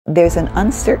There's an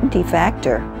uncertainty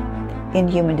factor in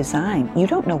human design. You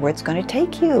don't know where it's going to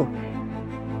take you.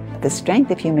 The strength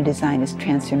of human design is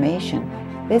transformation.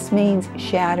 This means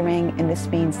shattering, and this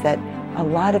means that a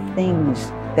lot of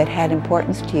things that had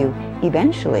importance to you,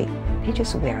 eventually, they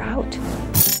just wear out.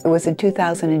 It was in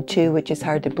 2002, which is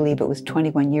hard to believe, it was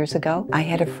 21 years ago. I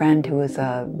had a friend who was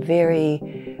a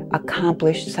very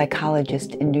accomplished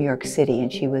psychologist in New York City,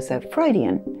 and she was a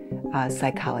Freudian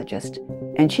psychologist.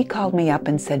 And she called me up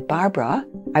and said, "Barbara,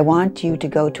 I want you to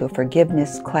go to a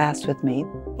forgiveness class with me."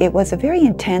 It was a very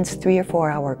intense 3 or 4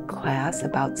 hour class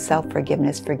about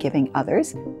self-forgiveness, forgiving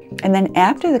others. And then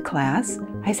after the class,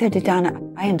 I said to Donna,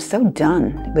 "I am so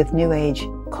done with New Age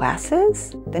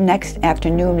classes." The next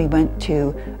afternoon, we went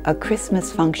to a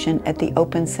Christmas function at the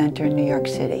Open Center in New York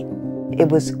City. It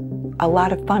was a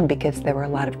lot of fun because there were a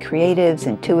lot of creatives,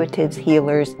 intuitives,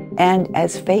 healers, and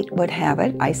as fate would have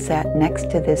it, I sat next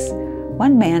to this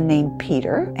one man named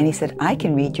Peter, and he said, "I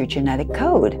can read your genetic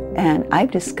code." And I've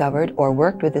discovered or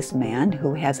worked with this man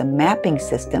who has a mapping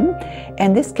system,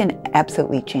 and this can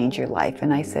absolutely change your life.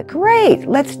 And I said, "Great,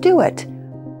 let's do it."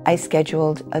 I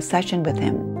scheduled a session with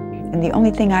him, and the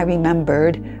only thing I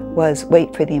remembered was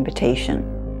wait for the invitation.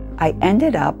 I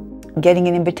ended up getting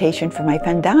an invitation for my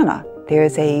friend Donna.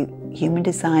 There's a human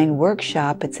design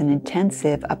workshop. It's an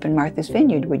intensive up in Martha's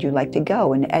Vineyard. Would you like to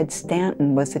go? And Ed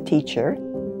Stanton was the teacher,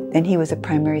 and he was a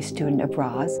primary student of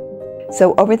Ra's.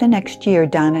 So over the next year,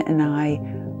 Donna and I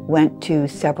went to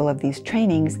several of these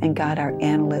trainings and got our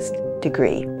analyst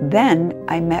degree. Then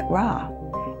I met Ra,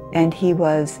 and he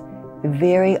was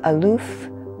very aloof,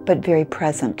 but very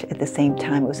present at the same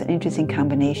time. It was an interesting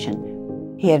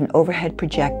combination. He had an overhead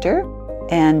projector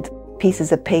and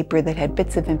pieces of paper that had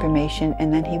bits of information,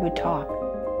 and then he would talk.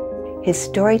 His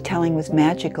storytelling was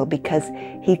magical because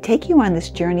he'd take you on this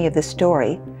journey of the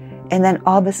story, and then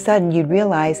all of a sudden you'd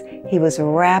realize he was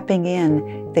wrapping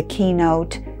in the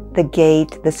keynote, the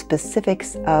gate, the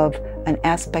specifics of an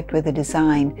aspect with a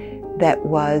design that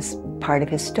was part of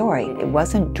his story. It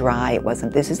wasn't dry, it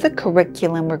wasn't, "This is the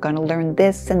curriculum, we're going to learn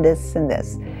this and this and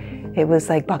this." It was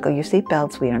like, "Buckle your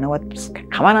seatbelts, we don't know what's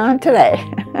coming on today."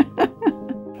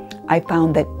 I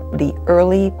found that the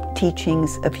early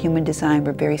teachings of human design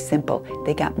were very simple.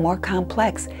 They got more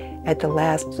complex at the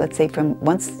last, let's say from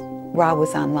once Ra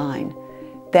was online,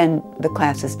 then the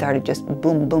classes started just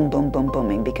boom, boom, boom, boom,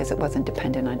 booming because it wasn't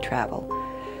dependent on travel.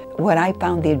 What I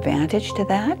found the advantage to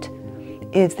that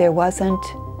is there wasn't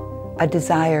a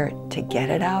desire to get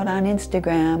it out on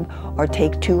Instagram or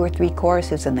take 2 or 3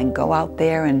 courses and then go out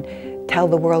there and tell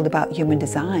the world about human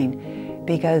design,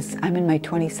 because I'm in my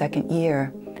 22nd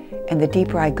year, and the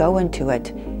deeper I go into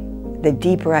it, the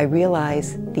deeper I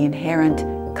realize the inherent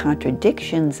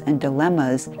contradictions and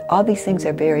dilemmas. All these things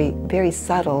are very, very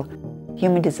subtle.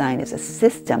 Human design is a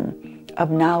system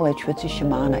of knowledge which is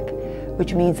shamanic,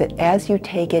 which means that as you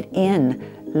take it in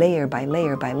layer by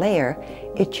layer by layer,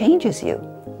 it changes you.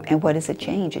 And what does it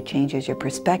change? It changes your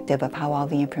perspective of how all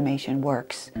the information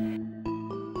works.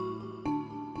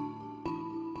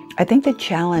 I think the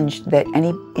challenge that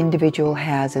any individual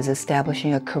has is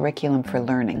establishing a curriculum for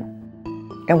learning.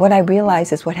 And what I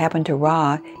realized is what happened to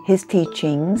Ra, his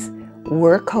teachings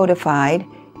were codified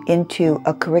into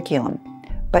a curriculum,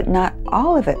 but not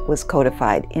all of it was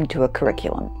codified into a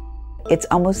curriculum. It's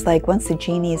almost like once the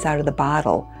genie is out of the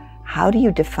bottle, how do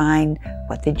you define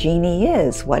what the genie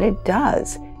is, what it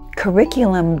does?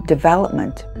 Curriculum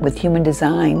development with human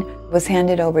design was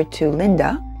handed over to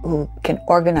Linda, who can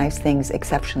organize things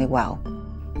exceptionally well.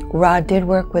 Ra did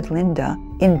work with Linda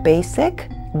in BASIC,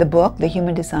 the book, the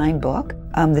human design book,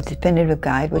 the definitive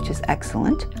guide, which is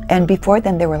excellent. And before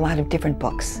then, there were a lot of different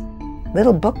books,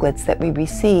 little booklets that we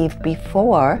received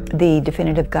before the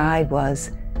definitive guide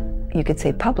was, you could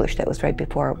say, published. That was right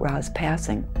before Ra's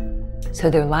passing. So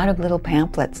there are a lot of little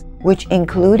pamphlets which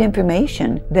include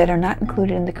information that are not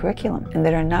included in the curriculum and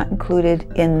that are not included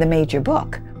in the major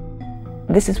book.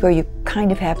 This is where you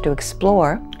kind of have to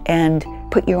explore and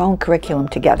put your own curriculum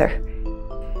together.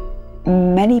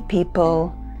 Many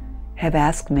people have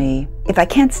asked me, if I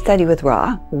can't study with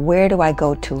Ra, where do I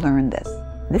go to learn this?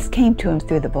 This came to him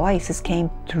through the voice. This came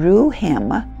through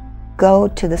him. Go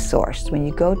to the source. When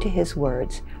you go to his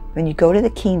words, when you go to the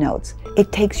keynotes,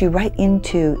 it takes you right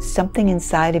into something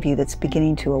inside of you that's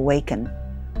beginning to awaken.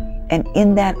 And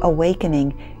in that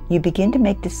awakening, you begin to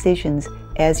make decisions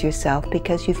as yourself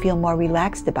because you feel more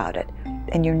relaxed about it.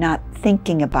 And you're not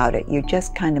thinking about it. You're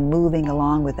just kind of moving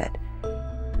along with it.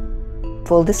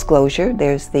 Full disclosure,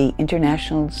 there's the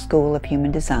International School of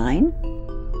Human Design.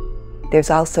 There's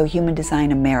also Human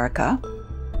Design America.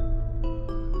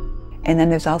 And then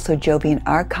there's also Jovian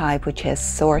Archive, which has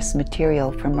source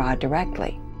material from Ra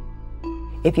directly.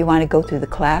 If you want to go through the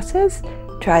classes,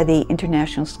 try the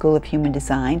International School of Human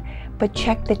Design, but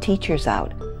check the teachers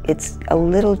out. It's a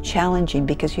little challenging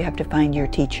because you have to find your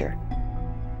teacher.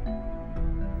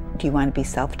 Do you want to be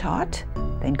self-taught?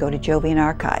 Then go to Jovian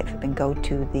Archive, then go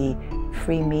to the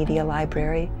free media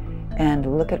library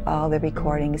and look at all the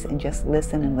recordings and just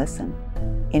listen and listen.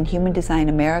 In Human Design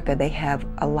America, they have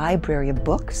a library of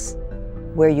books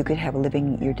where you could have a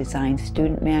Living Your Design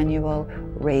student manual,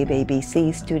 Rave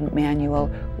ABC student manual,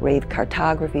 Rave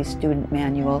Cartography student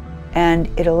manual, and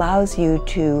it allows you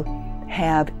to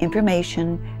have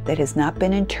information that has not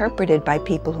been interpreted by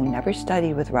people who never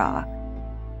studied with Ra.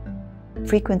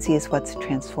 Frequency is what's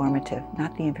transformative,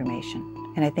 not the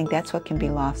information. And I think that's what can be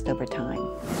lost over time.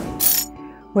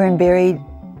 We're in very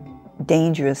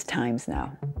dangerous times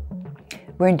now.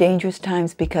 We're in dangerous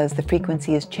times because the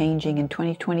frequency is changing and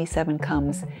 2027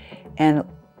 comes and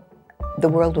the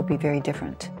world will be very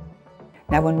different.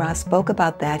 Now, when Ra spoke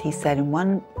about that, he said in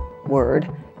one word,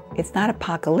 it's not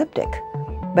apocalyptic.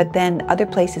 But then other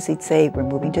places he'd say, we're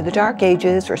moving to the dark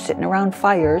ages or sitting around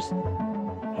fires.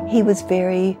 He was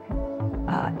very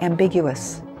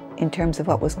ambiguous in terms of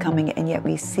what was coming, and yet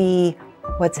we see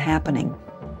what's happening.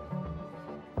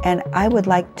 And I would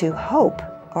like to hope,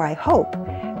 or I hope,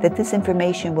 that this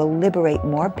information will liberate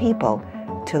more people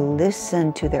to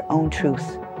listen to their own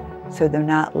truth so they're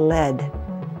not led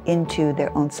into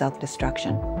their own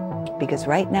self-destruction. Because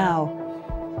right now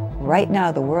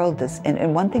the world is,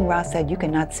 and one thing Ra said, you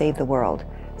cannot save the world.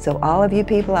 So all of you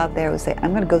people out there who say,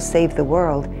 I'm going to go save the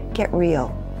world, get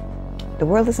real. The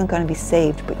world isn't going to be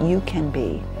saved, but you can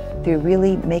be through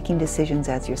really making decisions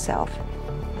as yourself.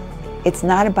 It's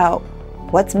not about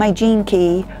what's my gene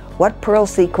key, what pearl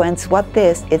sequence, what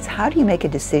this. It's how do you make a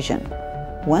decision?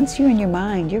 Once you're in your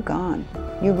mind, you're gone.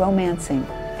 You're romancing,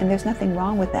 and there's nothing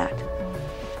wrong with that.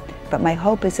 But my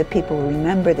hope is that people will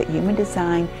remember that human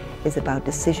design is about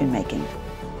decision making.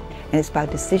 And it's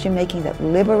about decision making that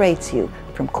liberates you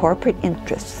from corporate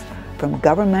interests, from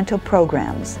governmental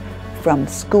programs, from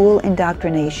school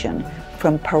indoctrination,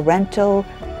 from parental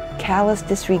callous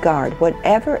disregard,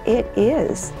 whatever it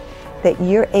is, that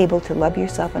you're able to love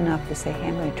yourself enough to say, hey,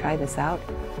 I'm going to try this out.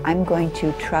 I'm going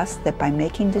to trust that by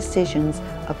making decisions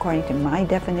according to my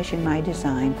definition, my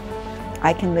design,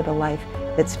 I can live a life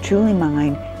that's truly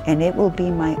mine, and it will be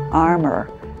my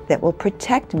armor that will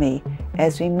protect me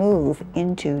as we move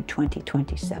into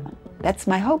 2027. That's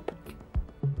my hope.